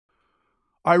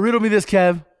All right, riddle me this,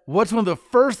 Kev. What's one of the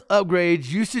first upgrades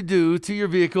you should do to your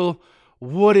vehicle?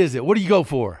 What is it? What do you go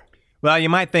for? Well, you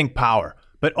might think power,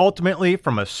 but ultimately,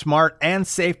 from a smart and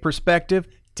safe perspective,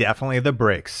 definitely the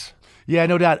brakes. Yeah,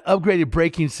 no doubt. Upgraded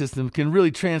braking system can really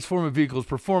transform a vehicle's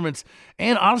performance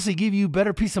and honestly give you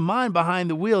better peace of mind behind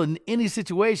the wheel in any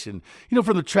situation. You know,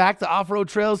 from the track to off-road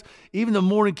trails, even the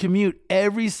morning commute,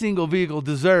 every single vehicle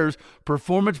deserves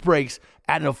performance brakes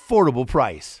at an affordable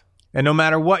price. And no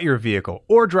matter what your vehicle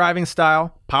or driving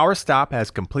style, PowerStop has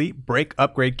complete brake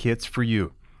upgrade kits for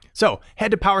you. So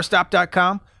head to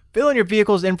PowerStop.com, fill in your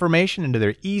vehicle's information into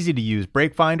their easy-to-use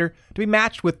brake finder to be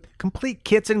matched with complete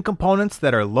kits and components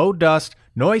that are low dust,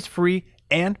 noise-free,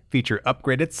 and feature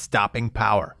upgraded stopping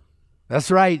power.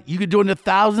 That's right. You could join the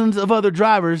thousands of other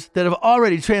drivers that have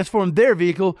already transformed their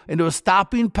vehicle into a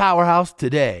stopping powerhouse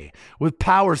today with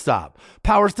PowerStop.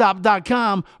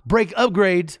 PowerStop.com, brake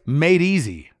upgrades made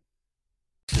easy.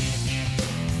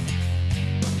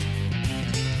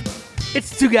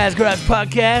 It's Two Guys Garage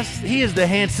Podcast. He is the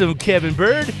handsome Kevin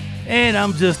Bird, and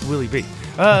I'm just Willie B.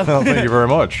 Well, thank you very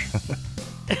much.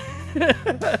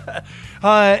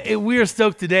 We are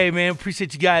stoked today, man.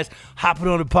 Appreciate you guys hopping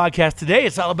on the podcast today.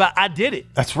 It's all about I did it.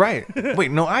 That's right.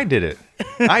 Wait, no, I did it.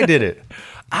 I did it.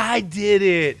 I did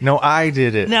it. No, I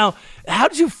did it. Now, how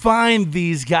did you find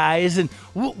these guys, and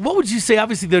what would you say?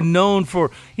 Obviously, they're known for,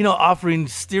 offering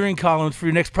steering columns for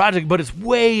your next project, but it's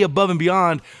way above and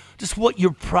beyond just what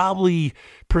you're probably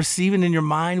perceiving in your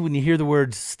mind when you hear the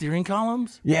word steering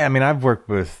columns? Yeah, I mean, I've worked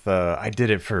with, I did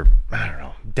it for,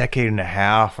 a decade and a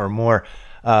half or more.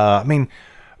 I mean,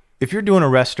 if you're doing a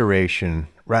restoration,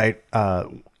 right,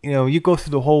 you go through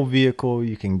the whole vehicle,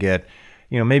 you can get,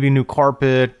 maybe new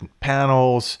carpet,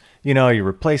 panels, you're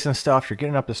replacing stuff, you're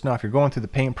getting up to snuff, you're going through the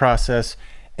paint process.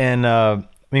 And,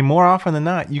 more often than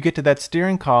not, you get to that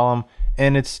steering column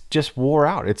and it's just wore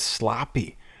out. It's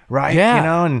sloppy. Right.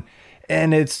 Yeah.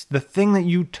 And it's the thing that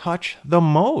you touch the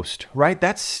most, right?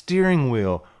 That steering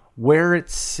wheel, where it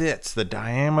sits, the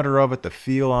diameter of it, the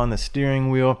feel on the steering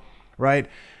wheel, right?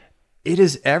 It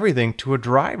is everything to a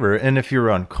driver. And if you're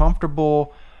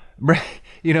uncomfortable,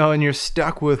 and you're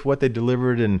stuck with what they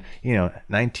delivered in,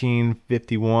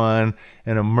 1951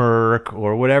 in a Merc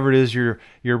or whatever it is you're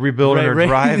rebuilding or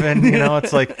driving,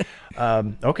 it's like,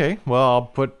 okay, well, I'll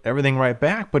put everything right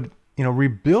back. But,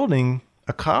 rebuilding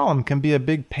a column can be a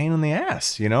big pain in the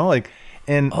ass, and I'll admit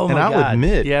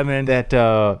that,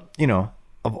 of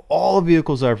all the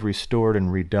vehicles I've restored and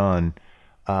redone,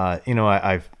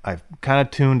 I've kind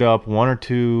of tuned up one or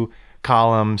two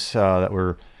columns that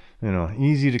were,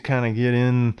 easy to kind of get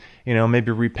in,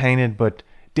 maybe repainted, but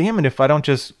damn it if I don't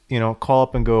just, call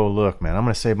up and go, look, man, I'm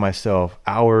going to save myself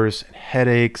hours and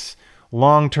headaches,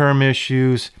 long-term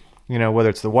issues, whether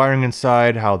it's the wiring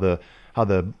inside, how the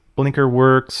blinker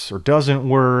works or doesn't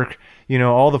work,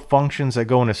 all the functions that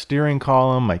go in a steering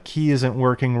column, my key isn't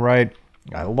working right,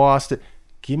 I lost it.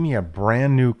 Give me a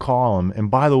brand new column.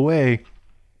 And by the way,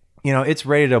 it's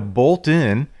ready to bolt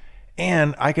in,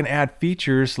 and I can add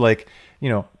features like,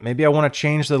 maybe I want to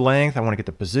change the length, I want to get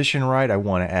the position right, I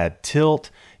want to add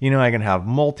tilt, I can have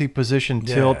multi-position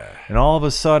tilt, and all of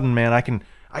a sudden, man, I can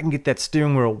get that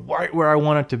steering wheel right where I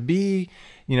want it to be,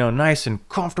 nice and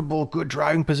comfortable, good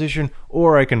driving position,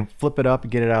 or I can flip it up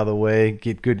and get it out of the way,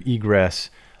 get good egress.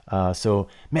 So,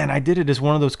 man, I did it as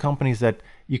one of those companies that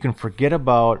you can forget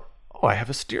about, I have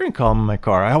a steering column in my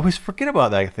car. I always forget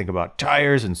about that. I think about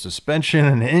tires and suspension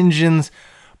and engines,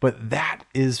 but that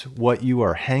is what you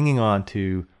are hanging on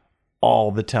to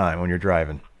all the time when you're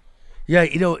driving. Yeah,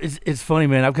 it's funny,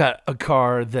 man. I've got a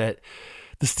car that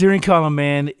the steering column,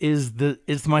 man,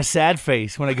 it's my sad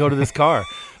face when I go to this car.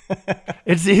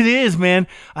 It is, man.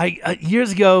 I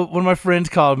years ago, one of my friends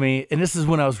called me, and this is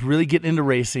when I was really getting into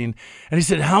racing, and he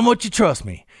said, "How much you trust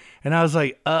me?" And I was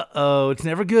like, "Uh-oh, it's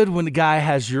never good when the guy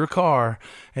has your car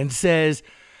and says,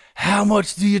 'How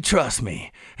much do you trust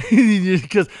me?'"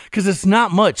 Because it's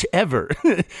not much ever.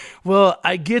 Well,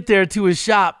 I get there to his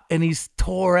shop, and he's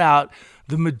tore out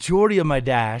the majority of my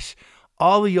dash,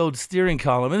 all the old steering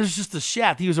column, and it's just a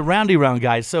shaft. He was a roundy round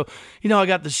guy. So, I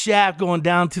got the shaft going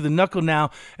down to the knuckle now,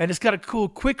 and it's got a cool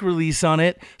quick release on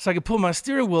it, so I can pull my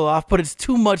steering wheel off, but it's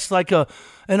too much like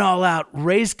an all-out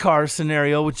race car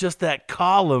scenario with just that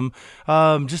column,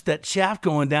 just that shaft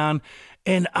going down.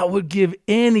 And I would give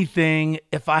anything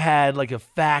if I had like a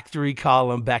factory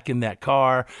column back in that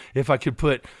car, if I could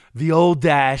put the old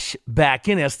dash back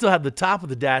in it. I still have the top of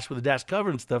the dash where the dash cover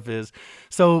and stuff is.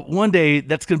 So one day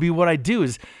that's going to be what I do,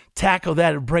 is tackle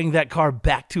that and bring that car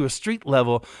back to a street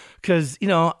level, because,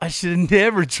 I should have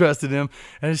never trusted him,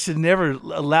 and I should have never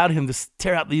allowed him to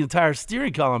tear out the entire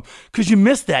steering column, because you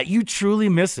miss that. You truly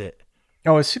miss it.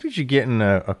 Oh, as soon as you get in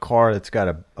a car that's got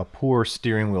a poor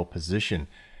steering wheel position,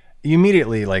 you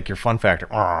immediately, like, your fun factor,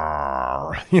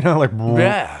 like,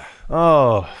 Yeah.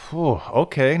 oh,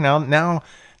 okay. Now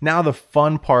the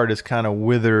fun part is kind of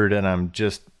withered and I'm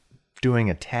just doing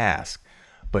a task.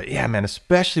 But yeah, man,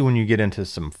 especially when you get into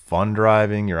some fun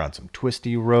driving, you're on some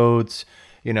twisty roads,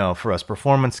 for us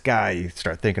performance guy, you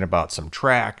start thinking about some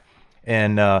track.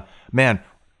 And man,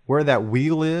 where that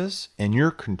wheel is and your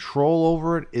control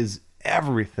over it is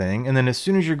everything. And then as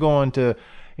soon as you're going to,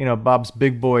 Bob's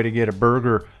Big Boy to get a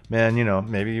burger, man,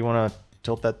 maybe you want to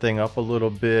tilt that thing up a little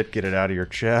bit, get it out of your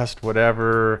chest,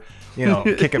 whatever,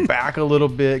 kick it back a little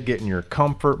bit, get in your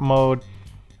comfort mode.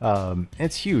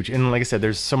 It's huge. And like I said,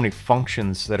 there's so many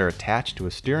functions that are attached to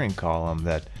a steering column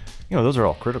that, those are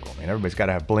all critical. I mean, everybody's got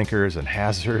to have blinkers and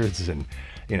hazards and,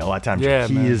 a lot of times your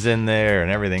key is in there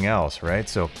and everything else, right?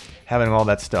 So having all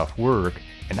that stuff work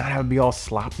and not have it be all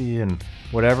sloppy and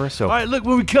whatever. So, all right, look,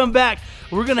 when we come back,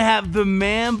 we're going to have the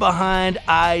man behind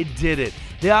I Did It.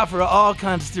 They offer all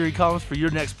kinds of steering columns for your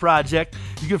next project.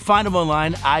 You can find them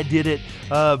online,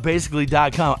 ididit.com,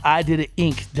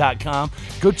 ididitinc.com.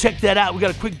 Go check that out. We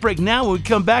got a quick break now. When we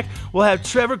come back, we'll have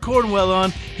Trevor Cornwell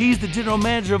on. He's the general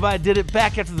manager of I Did It.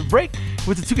 Back after the break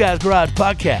with the Two Guys Garage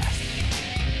podcast.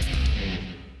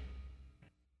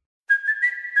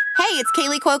 Hey, it's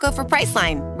Kaylee Cuoco for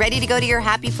Priceline. Ready to go to your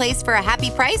happy place for a happy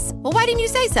price? Well, why didn't you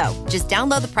say so? Just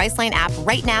download the Priceline app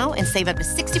right now and save up to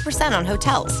 60% on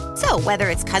hotels. So whether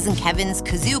it's Cousin Kevin's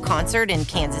Kazoo Concert in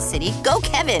Kansas City, go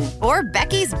Kevin, or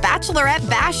Becky's Bachelorette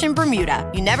Bash in Bermuda,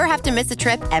 you never have to miss a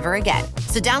trip ever again.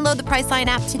 So download the Priceline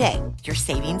app today. Your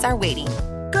savings are waiting.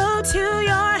 Go to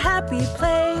your happy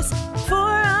place for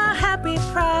a happy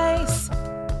price.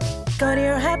 Go to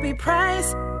your happy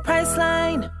price,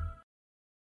 Priceline.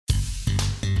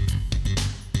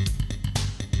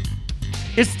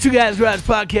 It's the Two Guys Garage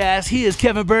podcast. He is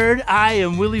Kevin Bird. I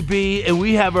am Willie B. And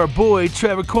we have our boy,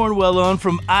 Trevor Cornwell, on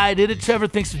from I Did It. Trevor,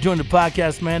 thanks for joining the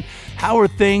podcast, man. How are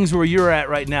things where you're at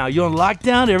right now? You on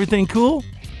lockdown? Everything cool?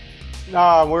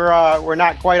 No, we're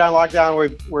not quite on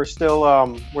lockdown. We're still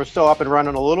up and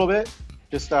running a little bit,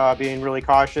 just being really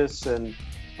cautious, and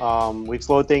we've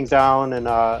slowed things down and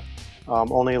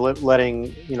only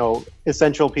letting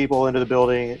essential people into the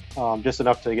building, just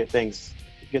enough to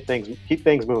keep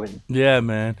things moving. Yeah,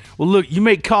 man. Well, look, you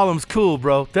make columns cool,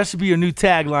 bro. That should be your new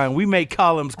tagline. We make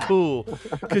columns cool.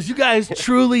 Because you guys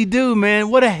truly do, man.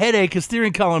 What a headache a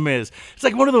steering column is. It's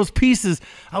like one of those pieces.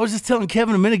 I was just telling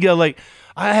Kevin a minute ago, like,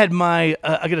 I had I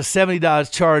got a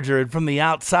 $70 Charger, and from the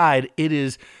outside, it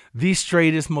is the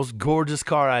straightest, most gorgeous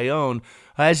car I own.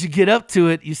 As you get up to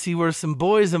it, you see where some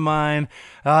boys of mine,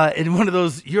 in one of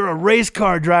those you're a race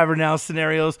car driver now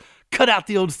scenarios, cut out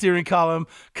the old steering column,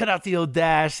 cut out the old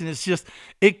dash, and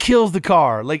it kills the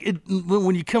car. Like,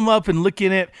 when you come up and look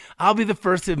in it, I'll be the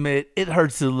first to admit, it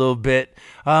hurts a little bit.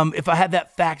 If I had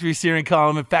that factory steering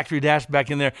column and factory dash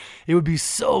back in there, it would be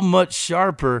so much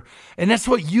sharper. And that's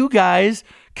what you guys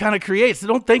kind of create. So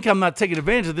don't think I'm not taking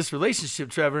advantage of this relationship,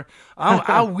 Trevor.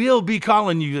 I will be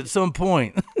calling you at some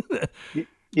point.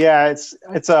 Yeah, it's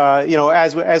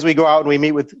as we go out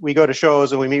and we go to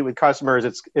shows and we meet with customers,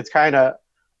 it's kind of,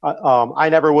 I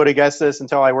never would have guessed this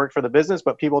until I worked for the business,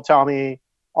 but people tell me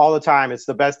all the time it's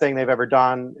the best thing they've ever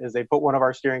done is they put one of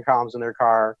our steering columns in their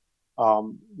car.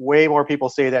 Way more people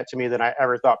say that to me than I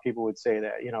ever thought people would say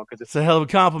that, because it's a hell of a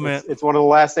compliment. It's one of the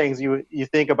last things you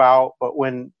think about, but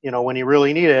when you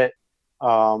really need it,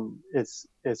 it's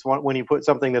when you put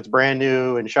something that's brand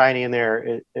new and shiny in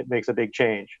there, it makes a big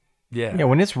change. Yeah.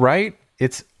 When it's right,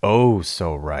 it's oh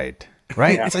so right.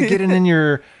 Right? Yeah. It's like getting in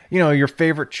your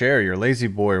favorite chair, your lazy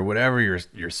boy or whatever,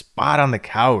 your spot on the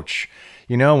couch.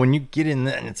 When you get in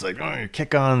there and it's like, oh, you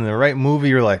kick on the right movie,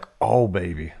 you're like, oh,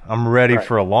 baby, I'm ready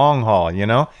for a long haul,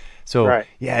 So,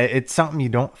 yeah, it's something you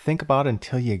don't think about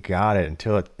until you got it,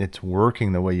 until it's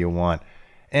working the way you want.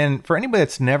 And for anybody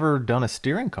that's never done a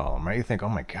steering column, right, you think, oh,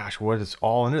 my gosh, what is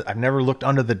all under? I've never looked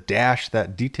under the dash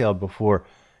that detailed before.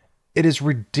 It is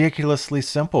ridiculously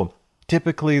simple.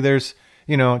 Typically, there's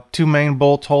two main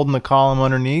bolts holding the column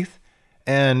underneath,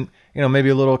 and maybe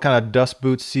a little kind of dust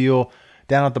boot seal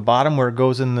down at the bottom where it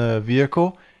goes in the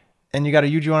vehicle, and you got a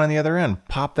U-joint on the other end.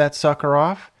 Pop that sucker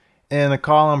off, and the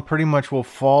column pretty much will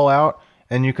fall out,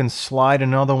 and you can slide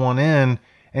another one in,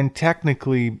 and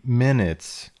technically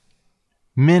minutes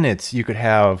you could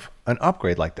have an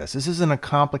upgrade like this. This isn't a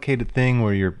complicated thing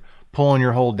where you're pulling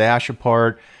your whole dash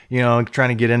apart, trying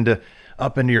to get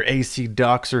up into your AC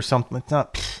ducts or something. It's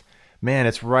not. Man,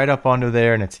 it's right up under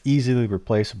there, and it's easily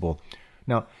replaceable.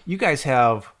 Now, you guys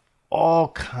have all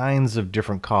kinds of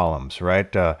different columns,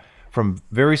 right? From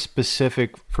very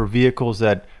specific for vehicles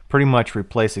that pretty much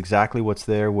replace exactly what's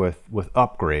there with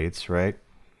upgrades, right?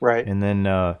 Right. And then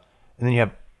you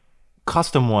have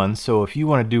custom ones. So if you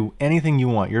want to do anything you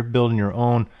want, you're building your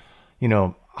own,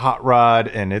 hot rod,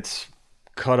 and it's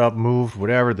cut up, moved,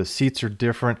 whatever. The seats are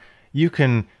different. You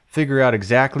can figure out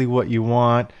exactly what you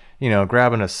want.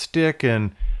 Grabbing a stick,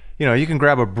 and you can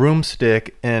grab a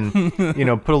broomstick and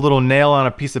put a little nail on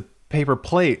a piece of paper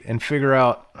plate and figure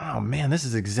out, oh man, this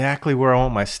is exactly where I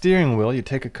want my steering wheel. You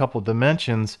take a couple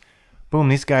dimensions, boom,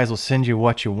 these guys will send you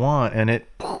what you want, and it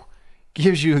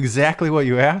gives you exactly what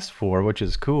you asked for, which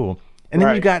is cool. And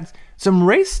then you got some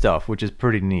race stuff, which is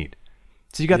pretty neat.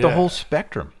 So you got the whole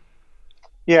spectrum.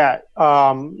 Yeah.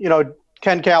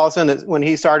 Ken Callison, when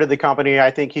he started the company,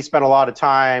 I think he spent a lot of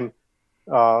time,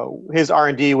 his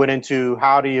R&D went into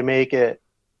how do you make it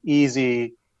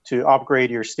easy to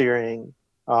upgrade your steering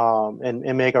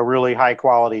and make a really high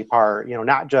quality part,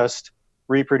 not just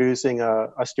reproducing a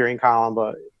steering column,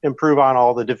 but improve on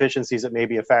all the deficiencies that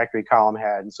maybe a factory column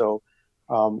had. And so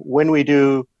when we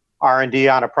do R&D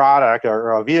on a product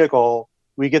or a vehicle,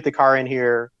 we get the car in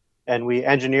here and we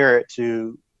engineer it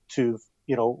to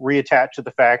reattach to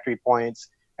the factory points,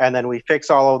 and then we fix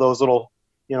all of those little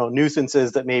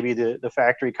nuisances that maybe the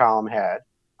factory column had.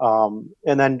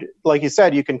 And then, like you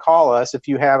said, you can call us if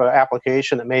you have an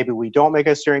application that maybe we don't make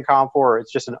a steering column for, or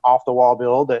it's just an off-the-wall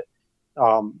build that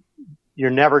you're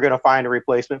never going to find a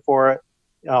replacement for it.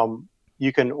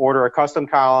 You can order a custom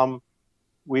column.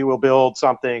 We will build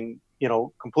something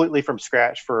completely from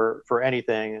scratch for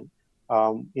anything.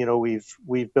 And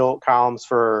we've built columns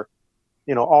for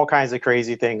all kinds of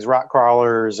crazy things, rock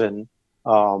crawlers, and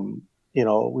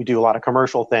we do a lot of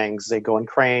commercial things. They go in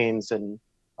cranes and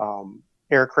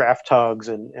aircraft tugs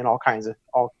and all kinds of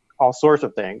all sorts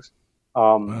of things.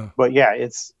 But yeah,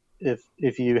 it's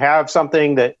if you have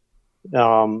something that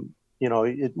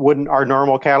it wouldn't, our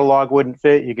normal catalog wouldn't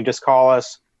fit, you can just call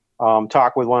us,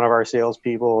 talk with one of our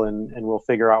salespeople, and we'll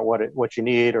figure out what you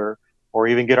need, or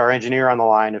even get our engineer on the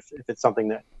line if it's something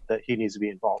that he needs to be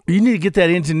involved. You need to get that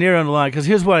engineer on the line, because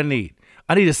here's what I need.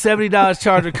 I need a $70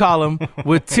 Charger column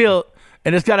with tilt,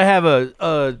 and it's got to have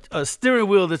a steering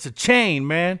wheel that's a chain,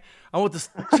 man. I want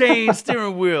the chain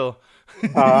steering wheel.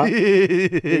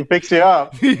 He picks you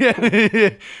up.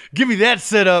 Yeah. Give me that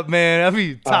setup, man. That'd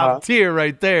be top tier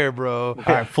right there, bro. All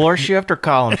right, floor shift or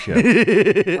column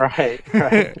shift?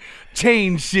 Right.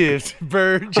 Chain shift,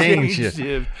 Bird. Chain shift.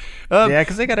 Yeah,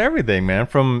 because they got everything, man.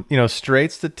 From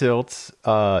straights to tilts.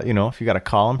 If you got a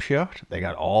column shift, they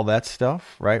got all that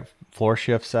stuff, right? Floor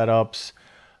shift setups.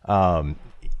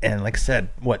 And like I said,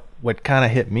 what kind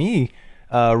of hit me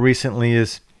recently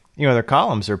is their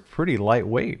columns are pretty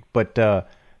lightweight, but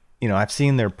I've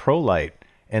seen their ProLite,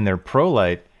 and their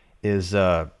ProLite is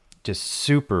just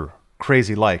super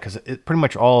crazy light, because it's pretty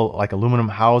much all like aluminum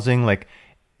housing. Like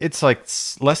it's like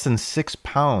less than 6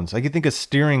 pounds. Like you think a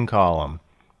steering column.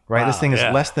 Right, this thing is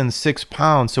less than 6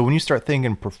 pounds. So when you start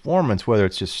thinking performance, whether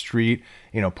it's just street,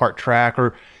 part track,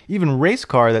 or even race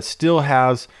car that still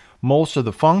has most of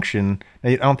the function,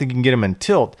 I don't think you can get them in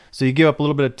tilt. So you give up a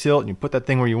little bit of tilt and you put that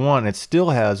thing where you want, and it still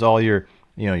has all your,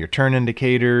 your turn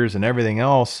indicators and everything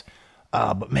else.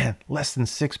 But man, less than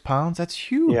 6 pounds, that's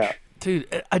huge. Yeah.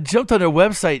 Dude, I jumped on their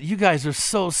website. You guys are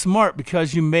so smart,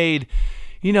 because you made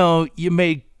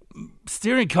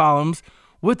steering columns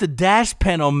with the dash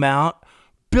panel mount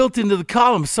built into the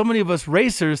column. So many of us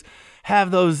racers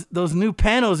have those new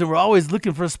panels, and we're always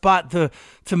looking for a spot to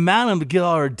mount them, to get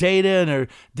all our data and our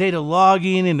data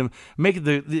logging, and to make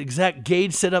the exact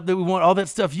gauge setup that we want, all that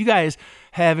stuff. You guys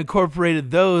have incorporated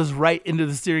those right into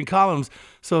the steering columns.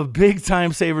 So a big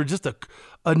time saver, just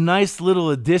a nice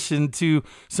little addition to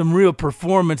some real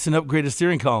performance and upgraded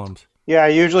steering columns. Yeah,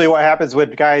 usually what happens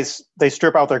with guys, they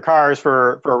strip out their cars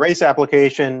for a race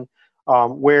application,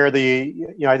 where I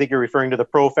think you're referring to the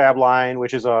ProFab line,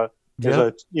 which is a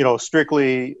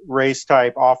strictly race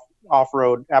type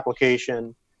off-road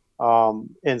application.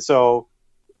 And so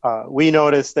we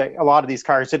noticed that a lot of these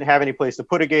cars didn't have any place to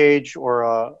put a gauge, or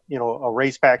a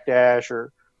race pack dash,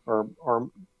 or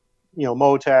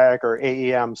Motec or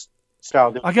AEM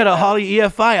style. I got a Holley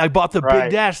EFI. I bought the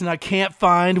big dash, and I can't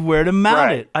find where to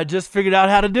mount it. I just figured out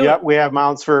how to do it. Yep, we have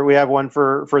mounts we have one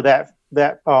for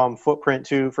that footprint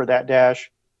too, for that dash.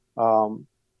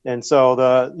 And so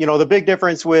the big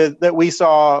difference that we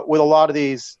saw with a lot of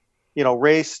these,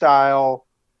 race style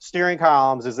steering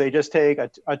columns is they just take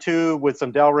a tube with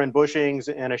some Delrin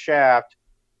bushings and a shaft,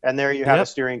 and there you have a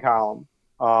steering column.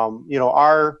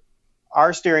 Our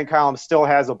steering column still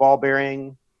has a ball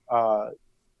bearing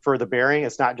for the bearing.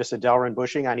 It's not just a Delrin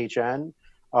bushing on each end.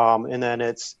 And then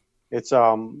it's It's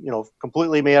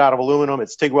completely made out of aluminum.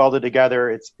 It's TIG welded together.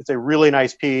 It's a really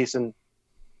nice piece, and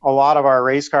a lot of our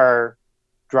race car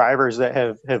drivers that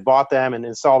have bought them and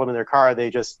installed them in their car,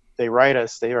 they write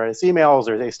us emails,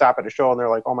 or they stop at a show and they're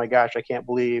like, oh my gosh, I can't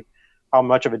believe how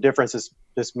much of a difference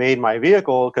this made my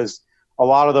vehicle. Because a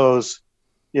lot of those,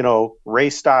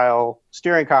 race style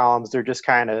steering columns, they're just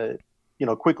kind of,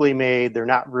 quickly made. They're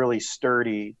not really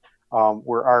sturdy.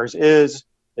 Where ours is,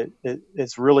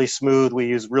 it's really smooth. We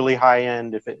use really high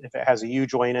end. If it has a U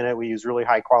joint in it, we use really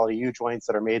high quality U joints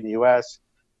that are made in the US.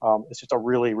 It's just a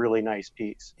really, really nice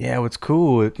piece. Yeah, what's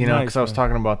cool, because Nice, I was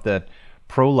talking about that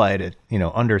Pro Light at,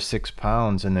 under 6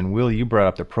 pounds, and then Will, you brought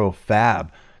up the Pro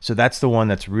Fab. So that's the one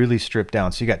that's really stripped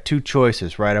down. So you got two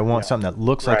choices, right? I want something that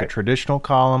looks like a traditional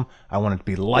column. I want it to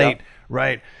be light,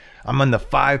 right? I'm in the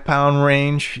 5 pound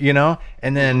range,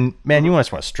 and then, man, you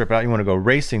just want to strip it out. You want to go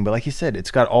racing. But like you said,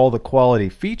 it's got all the quality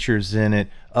features in it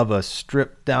of a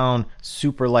stripped down,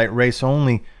 super light race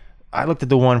only. I looked at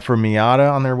the one for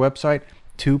Miata on their website,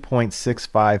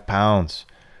 2.65 pounds.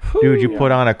 Dude, you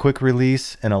put on a quick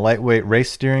release and a lightweight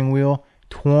race steering wheel,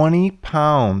 20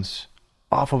 pounds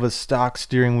off of a stock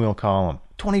steering wheel column.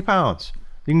 20 pounds.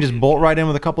 You can just bolt right in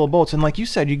with a couple of bolts. And like you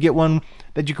said, you get one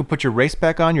that you can put your race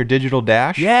pack on, your digital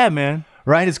dash. Yeah, man.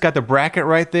 Right? It's got the bracket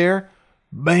right there.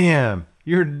 Bam.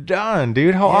 You're done,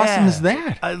 dude. How awesome is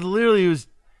that? I literally was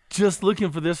just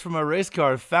looking for this for my race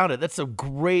car. I found it. That's a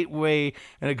great way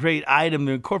and a great item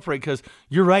to incorporate, because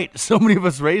you're right. So many of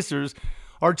us racers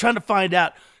are trying to find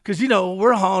out, because,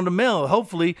 we're hauling the mill.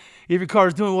 Hopefully, if your car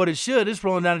is doing what it should, it's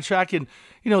rolling down the track in,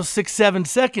 6-7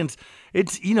 seconds.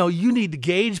 It's, you need the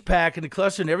gauge pack and the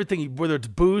clutcher and everything, whether it's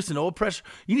boost and oil pressure.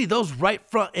 You need those right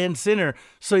front and center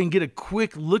so you can get a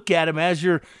quick look at them as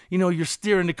you're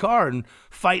steering the car and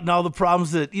fighting all the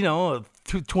problems that, a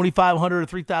 2,500 or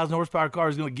 3,000 horsepower car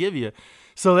is going to give you.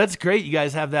 So that's great. You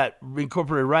guys have that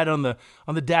incorporated right on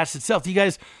the dash itself. Do you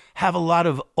guys have a lot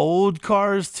of old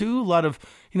cars too? A lot of,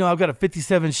 I've got a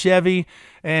 57 Chevy,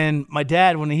 and my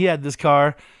dad, when he had this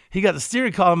car, he got the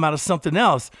steering column out of something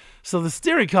else. So the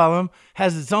steering column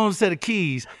has its own set of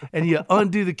keys, and you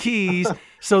undo the keys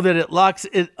so that it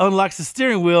unlocks the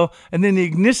steering wheel, and then the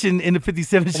ignition in the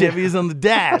 57 Chevy is on the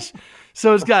dash.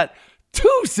 So it's got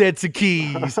 2 sets of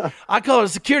keys. I call it a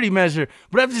security measure,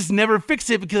 but I've just never fixed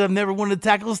it because I've never wanted to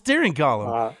tackle a steering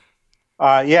column.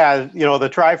 The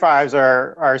Tri-5s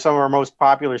are some of our most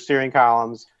popular steering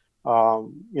columns.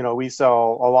 We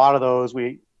sell a lot of those.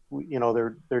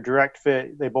 They're direct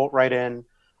fit. They bolt right in.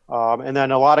 And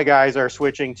then a lot of guys are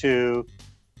switching to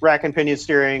rack and pinion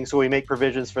steering, so we make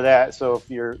provisions for that. So if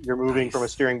you're moving from a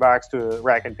steering box to a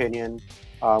rack and pinion,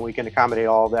 we can accommodate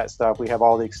all of that stuff. We have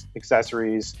all the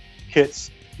accessories, kits,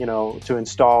 to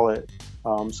install it.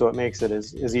 So it makes it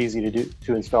as easy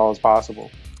to install as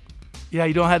possible. Yeah,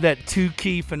 you don't have that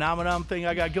 2-key phenomenon thing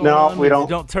I got going on. No, we don't. You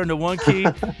don't turn to 1 key.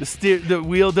 The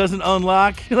wheel doesn't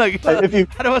unlock. Like, how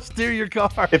do I steer your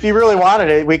car? If you really wanted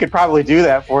it, we could probably do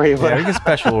that for you. Yeah, we can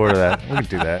special order that. We can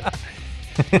do that.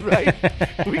 Right.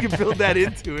 We can build that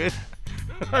into it.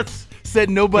 Said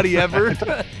nobody ever.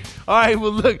 All right,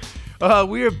 well, look,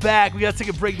 we are back. We got to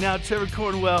take a break now. Trevor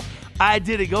Cornwell, I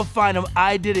Did It. Go find him,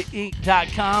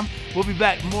 IDidIt.com. We'll be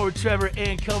back more with Trevor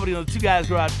and company on the Two Guys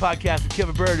Garage podcast with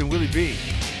Kevin Bird and Willie B.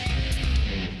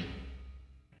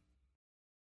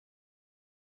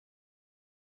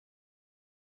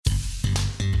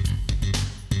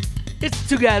 It's the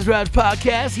Two Guys Garage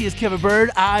podcast. He is Kevin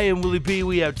Bird. I am Willie B.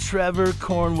 We have Trevor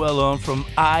Cornwell on from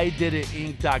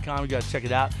IDidIt.com. You got to check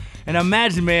it out. And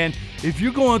imagine, man, if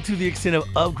you're going through the extent of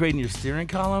upgrading your steering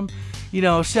column,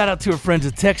 shout out to our friends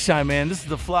at TechShine, man. This is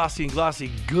the flossy and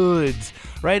glossy goods,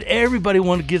 right? Everybody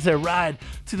wants to get their ride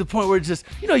to the point where it's just,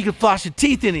 you can floss your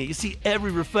teeth in it. You see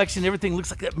every reflection. Everything looks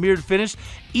like that mirrored finish.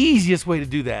 Easiest way to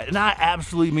do that. And I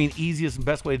absolutely mean easiest and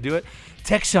best way to do it.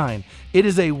 TechShine. It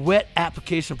is a wet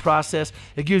application process.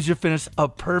 It gives your finish a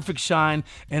perfect shine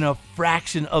in a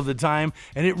fraction of the time.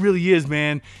 And it really is,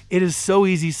 man. It is so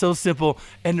easy, so simple.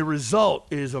 And the result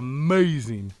is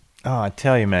amazing. Oh, I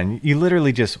tell you, man, you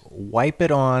literally just wipe it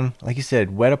on, like you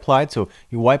said, wet applied. So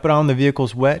you wipe it on, the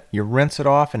vehicle's wet, you rinse it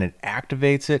off, and it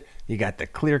activates it. You got the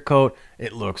clear coat.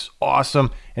 It looks awesome.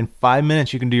 In 5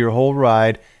 minutes, you can do your whole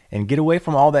ride and get away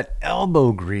from all that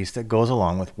elbow grease that goes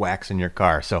along with waxing your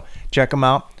car. So check them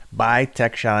out.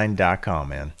 BuyTechShine.com,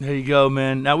 man. There you go,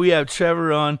 man. Now we have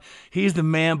Trevor on. He's the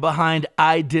man behind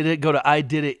I Did It. Go to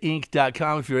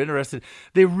IDidIt.com if you're interested.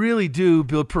 They really do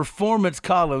build performance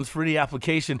columns for any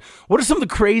application. What are some of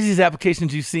the craziest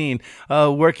applications you've seen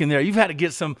working there? You've had to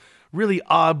get some really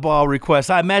oddball requests.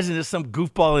 I imagine there's some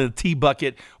goofball in a tea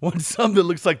bucket on something that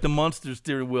looks like the Monster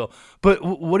steering wheel. But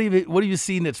what have you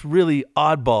seen that's really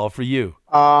oddball for you?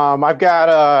 I've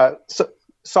got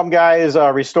some guys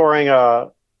restoring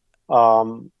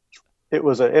it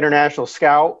was an International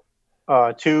Scout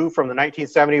 2 from the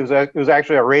 1970s. It was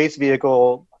actually a race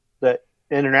vehicle, that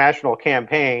international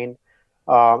campaign,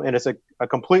 and it's a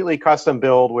completely custom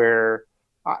build where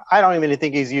I don't even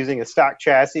think he's using a stock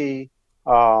chassis.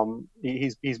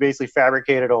 He's basically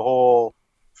fabricated a whole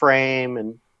frame,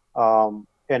 and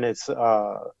it's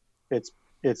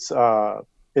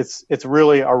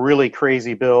really a really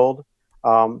crazy build.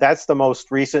 That's the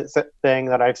most recent thing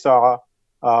that I saw.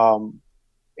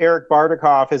 Eric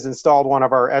Bartikoff has installed one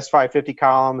of our S550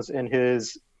 columns in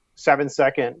his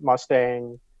 7-second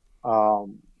Mustang.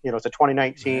 It's a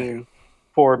 2019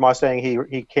 Ford Mustang.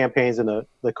 He campaigns in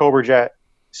the Cobra Jet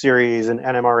series and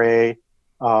NMRA.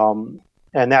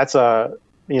 And that's a,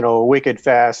 wicked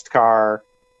fast car,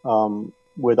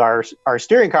 with our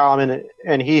steering column.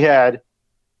 And he had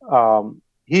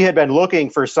been looking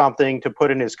for something to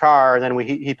put in his car. And then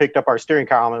he picked up our steering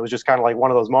column. It was just kind of like one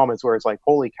of those moments where it's like,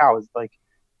 holy cow, it's like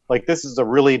this is a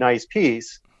really nice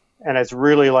piece, and it's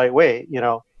really lightweight,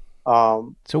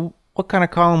 So what kind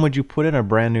of column would you put in a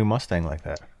brand new Mustang like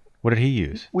that? What did he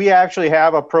use? We actually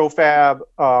have a Profab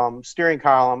steering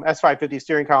column, S550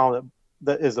 steering column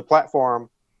that is the platform.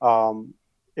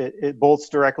 It bolts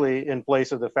directly in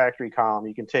place of the factory column.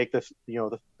 You can take the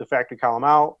factory column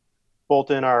out,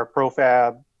 bolt in our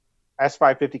Profab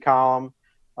S550 column.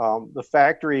 The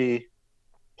factory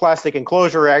plastic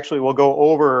enclosure actually will go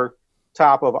over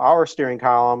top of our steering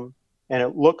column, and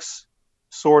it looks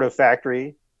sort of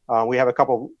factory. We have a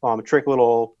couple trick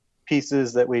little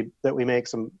pieces that we make,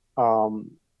 some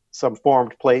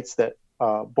formed plates that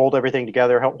bolt everything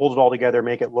together, hold it all together,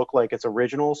 make it look like it's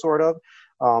original, sort of.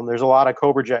 There's a lot of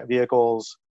Cobra Jet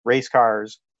vehicles, race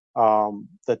cars,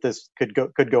 that this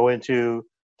could go into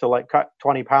to like cut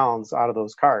 20 pounds out of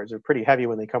those cars. They're pretty heavy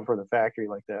when they come from the factory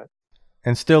like that.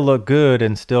 And still look good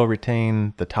and still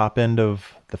retain the top end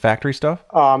of the factory stuff?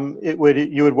 You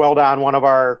would weld on one of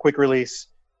our quick release,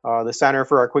 the center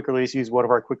for our quick release, use one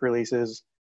of our quick releases,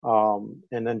 and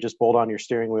then just bolt on your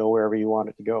steering wheel wherever you want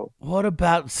it to go. What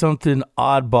about something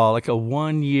oddball, like a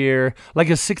 1 year,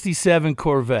 like a 67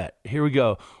 Corvette? Here we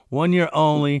go. 1 year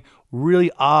only,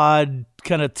 really odd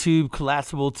kind of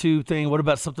collapsible tube thing. What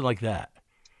about something like that?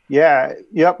 Yeah.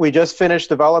 Yep. We just finished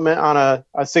development on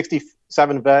a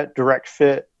 67 Vet direct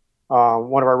fit,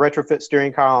 one of our retrofit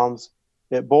steering columns.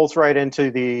 It bolts right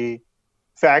into the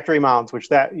factory mounts, which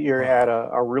that year had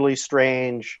a really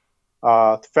strange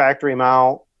factory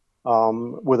mount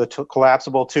with a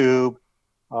collapsible tube,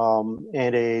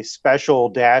 and a special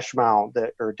dash mount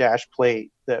or dash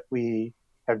plate that we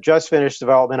have just finished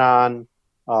development on.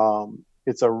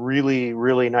 It's a really,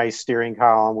 really nice steering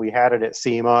column. We had it at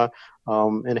SEMA,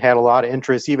 and had a lot of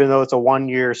interest. Even though it's a 1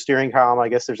 year steering column, I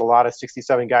guess there's a lot of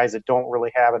 67 guys that don't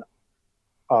really have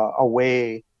a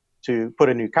way to put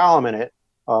a new column in it.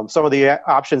 Some of the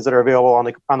options that are available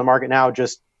on the market now,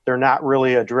 just they're not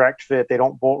really a direct fit. They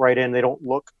don't bolt right in. They don't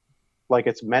look like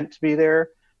it's meant to be there.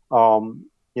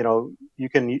 You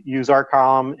can use our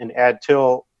column and add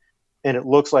tilt, and it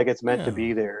looks like it's meant to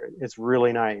be there. It's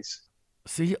really nice.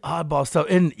 See, oddball stuff.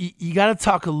 And you got to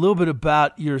talk a little bit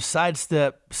about your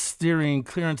sidestep steering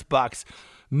clearance box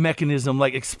mechanism.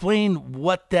 Like, explain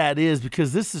what that is,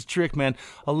 because this is trick, man.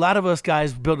 A lot of us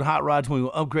guys building hot rods, when we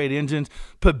upgrade engines,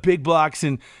 put big blocks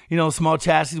and, small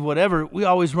chassis, whatever, we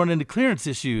always run into clearance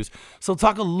issues. So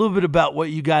talk a little bit about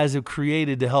what you guys have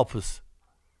created to help us.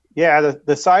 Yeah,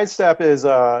 the sidestep is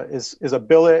a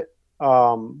billet,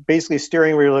 basically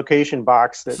steering relocation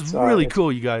box. That's really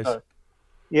cool, you guys.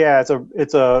 Yeah,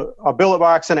 it's a billet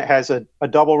box, and it has a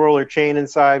double roller chain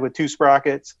inside with 2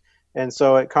 sprockets, and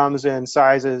so it comes in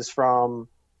sizes from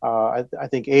I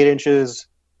think 8 inches.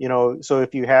 So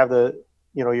if you have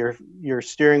your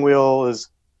steering wheel is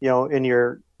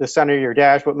in the center of your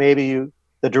dash, but maybe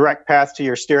the direct path to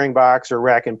your steering box or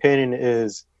rack and pinion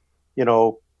is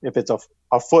if it's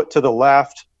a foot to the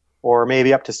left, or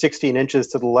maybe up to 16 inches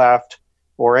to the left,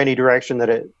 or any direction that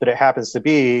it happens to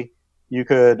be, you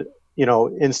could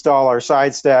install our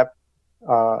sidestep,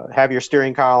 have your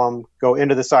steering column go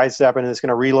into the sidestep, and it's going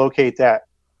to relocate that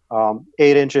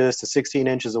 8 inches to 16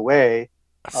 inches away.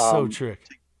 So trick.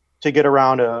 To get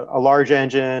around a large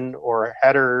engine or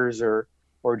headers or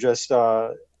just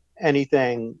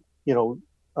anything,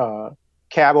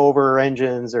 cab over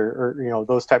engines or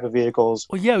those type of vehicles.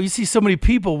 Well, yeah, you see so many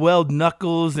people weld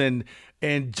knuckles and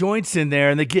joints in there,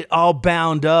 and they get all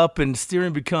bound up, and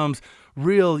steering becomes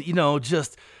real,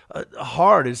 just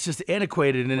hard. It's just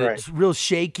antiquated, and Right. it's real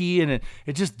shaky, and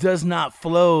it just does not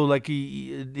flow like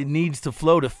it needs to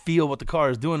flow to feel what the car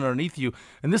is doing underneath you.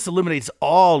 And this eliminates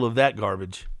all of that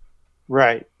garbage.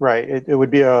 Right. It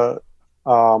would be you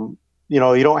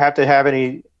don't have to have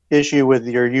any issue with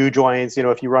your U joints.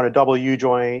 If you run a double U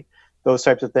joint, those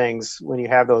types of things, when you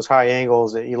have those high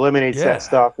angles, it eliminates that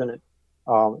stuff, and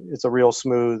it's a real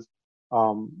smooth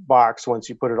box once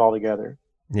you put it all together.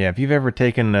 Yeah, if you've ever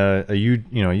taken a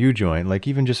U joint, like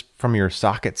even just from your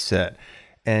socket set,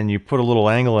 and you put a little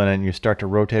angle in it and you start to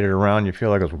rotate it around, you feel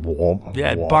like it's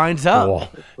it binds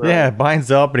up. Right. Yeah, it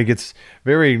binds up, and it gets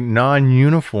very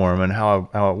non-uniform in how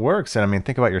it works. And I mean,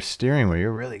 think about your steering wheel.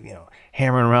 You're really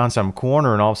hammering around some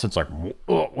corner, and all of a sudden it's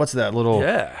like, what's that little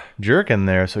jerk in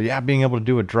there? So yeah, being able to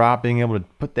do a drop, being able to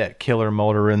put that killer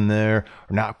motor in there,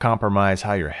 or not compromise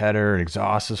how your header and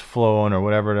exhaust is flowing or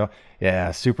whatever.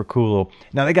 Yeah, super cool.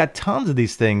 Now they got tons of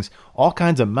these things, all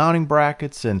kinds of mounting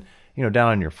brackets, and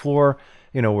down on your floor,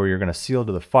 where you're going to seal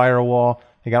to the firewall.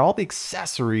 They got all the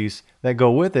accessories that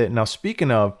go with it. Now, speaking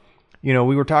of, we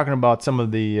were talking about some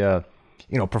of the,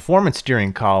 performance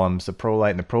steering columns, the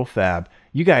ProLite and the ProFab.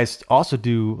 You guys also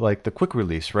do like the quick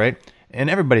release, right? And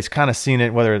everybody's kind of seen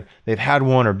it, whether they've had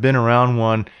one or been around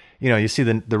one. You see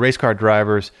the race car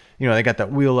drivers, they got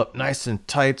that wheel up nice and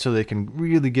tight so they can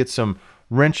really get some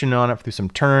wrenching on it through some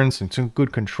turns and some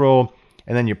good control.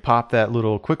 And then you pop that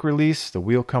little quick release, the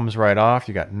wheel comes right off.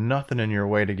 You got nothing in your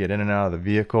way to get in and out of the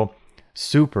vehicle.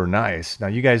 Super nice. Now,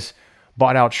 you guys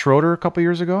bought out Schroeder a couple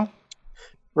years ago?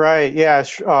 Right. Yeah.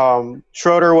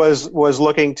 Schroeder was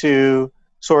looking to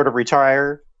sort of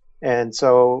retire, and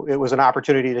so it was an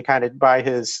opportunity to kind of buy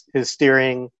his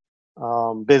steering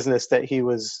business that he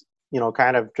was,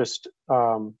 kind of just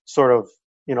sort of,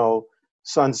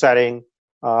 sunsetting.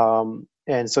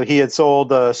 And so he had sold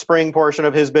the spring portion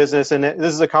of his business, and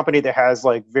this is a company that has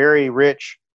like very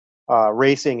rich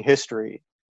racing history,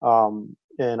 and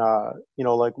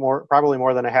like probably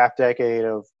more than a half decade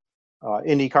of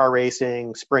IndyCar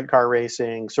racing, sprint car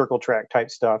racing, circle track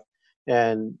type stuff,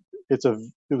 and it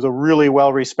was a really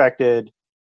well respected,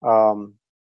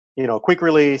 quick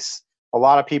release. A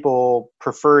lot of people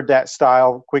preferred that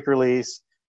style quick release,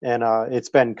 and it's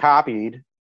been copied,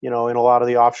 in a lot of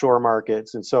the offshore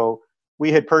markets, and so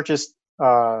we had purchased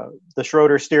the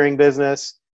Schroeder steering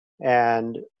business,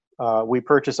 and we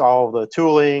purchased all of the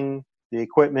tooling, the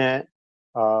equipment,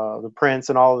 the prints,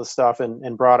 and all of the stuff,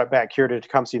 and brought it back here to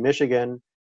Tecumseh, Michigan.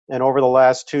 And over the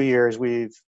last 2 years,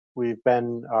 we've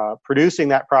been producing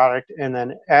that product. And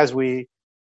then as we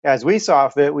saw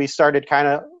fit, we started kind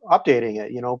of updating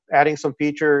it, adding some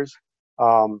features,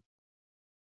 some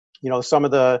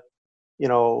of the,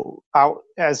 out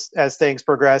as things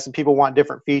progress and people want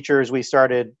different features, we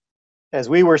started, as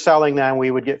we were selling them, we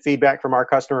would get feedback from our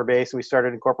customer base, and we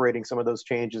started incorporating some of those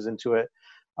changes into it.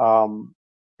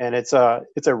 And it's a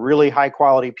really high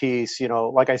quality piece.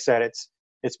 Like I said,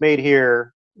 it's made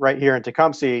here, right here in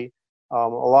Tecumseh. A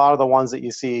lot of the ones that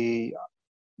you see,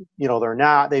 they're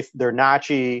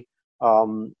notchy.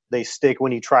 They stick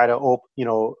when you try to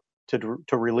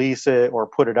to release it or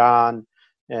put it on,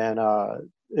 and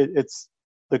it's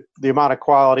the amount of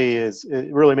quality it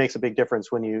really makes a big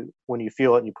difference when you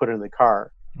feel it and you put it in the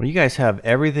car. Well, you guys have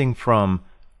everything from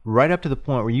right up to the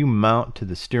point where you mount to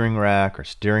the steering rack or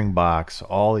steering box,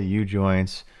 all the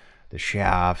U-joints, the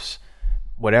shafts,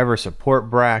 whatever, support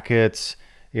brackets,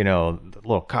 the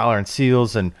little collar and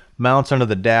seals, and mounts under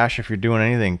the dash if you're doing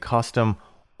anything custom,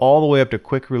 all the way up to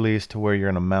quick release to where you're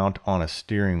going to mount on a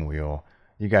steering wheel.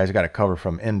 You guys got it covered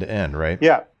from end to end, right?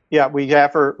 Yeah. We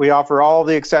offer all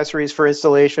the accessories for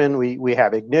installation. We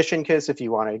have ignition kits if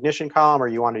you want an ignition column, or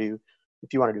if you want to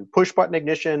do push button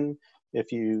ignition.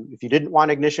 If you didn't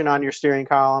want ignition on your steering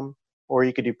column, or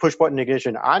you could do push button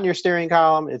ignition on your steering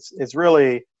column. It's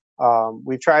really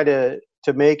we've tried to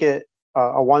make it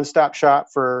a one-stop shop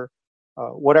for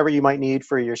whatever you might need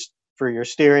for your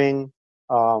steering.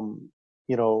 You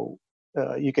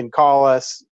can call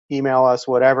us, email us,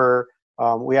 whatever.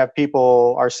 We have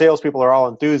people. Our salespeople are all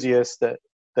enthusiasts that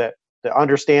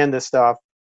understand this stuff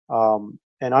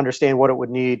and understand what it would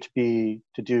need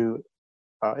to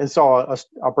install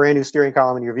a brand new steering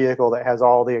column in your vehicle that has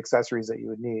all the accessories that you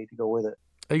would need to go with it.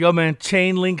 There you go, man.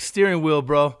 Chain link steering wheel,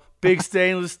 bro. Big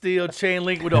stainless steel chain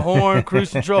link with a horn,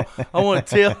 cruise control. I want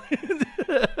to tell.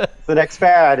 It's the next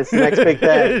fad. It's the next big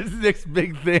thing. It's the next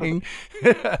big thing.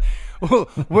 Well,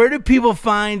 where do people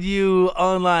find you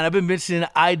online? I've been mentioning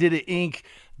ididit Inc.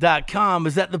 steeringcolumn.com.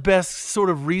 Is that the best sort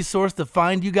of resource to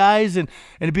find you guys and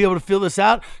to be able to fill this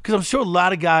out? Because I'm sure a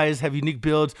lot of guys have unique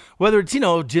builds, whether it's,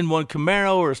 Gen 1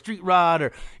 Camaro or a street rod,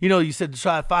 or, you said the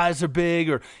Tri-5s are big,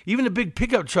 or even the big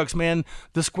pickup trucks, man.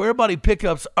 The square body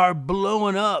pickups are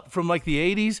blowing up from like the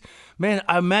 80s. Man,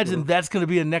 I imagine that's going to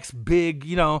be a next big,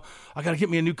 I got to get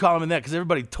me a new column in that because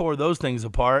everybody tore those things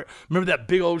apart. Remember that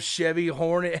big old Chevy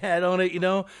Hornet had on it,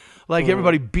 Like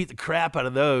everybody beat the crap out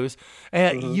of those.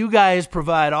 And you guys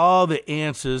provide all the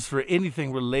answers for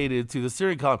anything related to the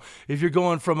steering column. If you're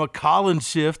going from a column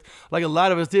shift, like a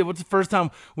lot of us did, what's the first time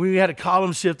we had a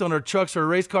column shift on our trucks or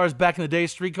race cars back in the day,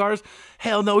 street cars?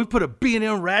 Hell no, we put a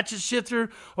B&M ratchet shifter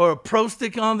or a pro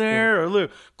stick on there or a little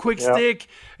quick stick.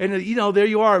 And, there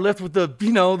you are left with the,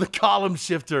 the column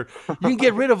shifter. You can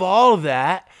get rid of all of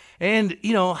that. And,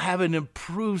 have an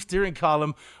improved steering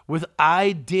column with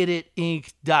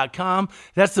ididitinc.com.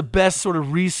 That's the best sort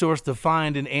of resource to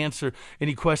find and answer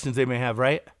any questions they may have,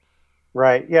 right?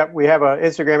 Right. Yep. We have an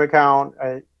Instagram account.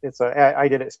 It's I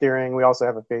Did It Steering. We also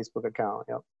have a Facebook account.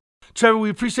 Yep. Trevor, we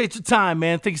appreciate your time,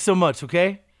 man. Thank you so much,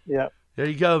 okay? Yep. There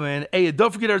you go, man. Hey,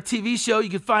 don't forget our TV show. You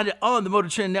can find it on the Motor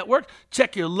Trend Network.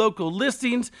 Check your local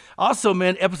listings. Also,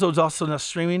 man, episodes also now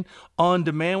streaming on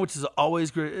demand, which is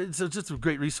always great. It's just a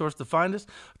great resource to find us.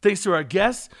 Thanks to our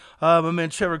guests, my man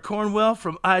Trevor Cornwell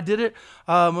from I Did It,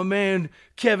 my man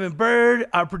Kevin Bird,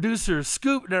 our producer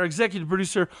Scoop, and our executive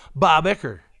producer Bob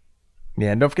Ecker.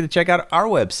 Yeah, and don't forget to check out our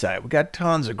website. We got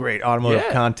tons of great automotive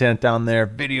content down there,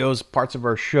 videos, parts of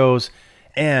our shows,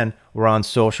 and we're on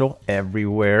social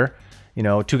everywhere.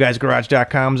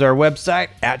 TwoGuysGarage.com is our website.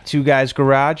 At Two Guys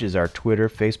Garage is our Twitter,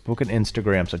 Facebook, and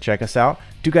Instagram. So check us out.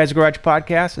 Two Guys Garage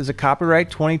Podcast is a copyright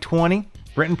 2020.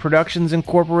 Britton Productions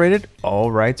Incorporated.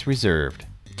 All rights reserved.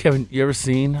 Kevin, you ever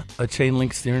seen a chain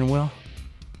link steering wheel?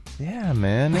 Yeah,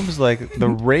 man. It was like the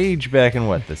rage back in,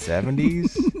 the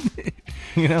 70s?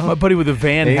 My buddy with a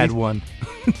van 80s? Had one.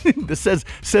 This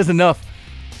says enough.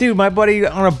 Dude, my buddy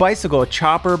on a bicycle, a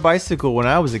chopper bicycle when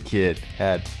I was a kid,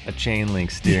 had a chain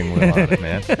link steering wheel on it,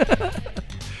 man.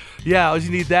 Yeah, you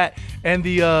need that. And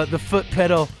the foot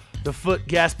pedal, the foot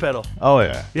gas pedal. Oh,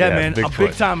 yeah. Yeah, man. I'm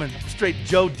big time and straight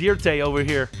Joe Dierte over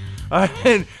here. All right,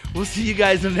 and we'll see you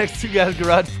guys in the next Two Guys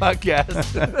Garage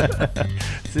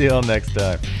podcast. See y'all next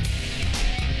time.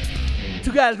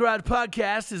 Two Guys Garage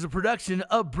Podcast is a production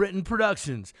of Britton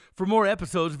Productions. For more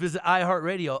episodes, visit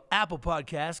iHeartRadio, Apple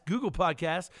Podcasts, Google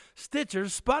Podcasts, Stitcher,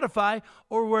 Spotify,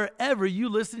 or wherever you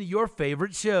listen to your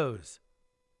favorite shows.